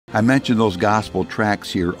I mentioned those gospel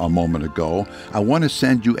tracts here a moment ago. I want to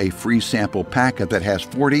send you a free sample packet that has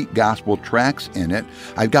 40 gospel tracts in it.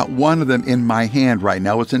 I've got one of them in my hand right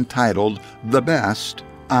now. It's entitled, The Best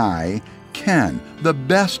I Can. The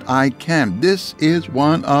Best I Can. This is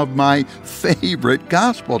one of my favorite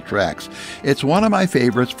gospel tracts. It's one of my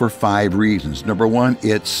favorites for 5 reasons. Number 1,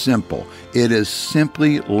 it's simple. It is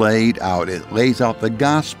simply laid out. It lays out the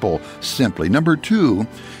gospel simply. Number 2,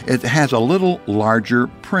 it has a little larger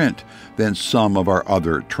print than some of our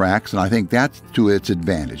other tracts, and I think that's to its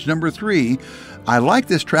advantage. Number 3, I like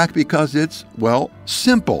this tract because it's, well,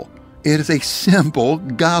 simple. It is a simple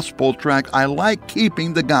gospel tract. I like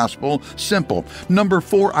keeping the gospel simple. Number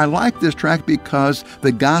 4, I like this tract because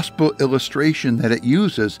the gospel illustration that it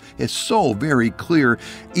uses is so very clear.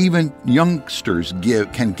 Even youngsters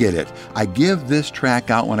can get it. I give this tract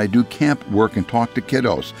out when I do camp work and talk to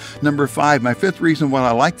kiddos. Number 5, my 5th reason why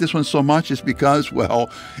I like this one so much is because, well,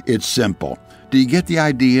 it's simple. Do you get the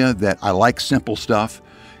idea that I like simple stuff?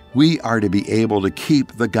 We are to be able to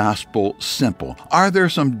keep the gospel simple. Are there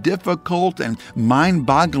some difficult and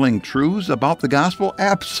mind-boggling truths about the gospel?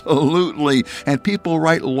 Absolutely. And people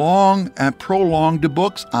write long and prolonged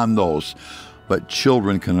books on those. But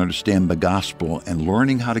children can understand the gospel, and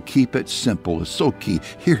learning how to keep it simple is so key.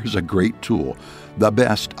 Here's a great tool. The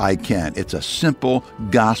Best I Can. It's a simple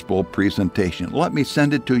gospel presentation. Let me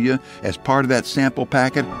send it to you as part of that sample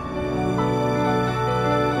packet.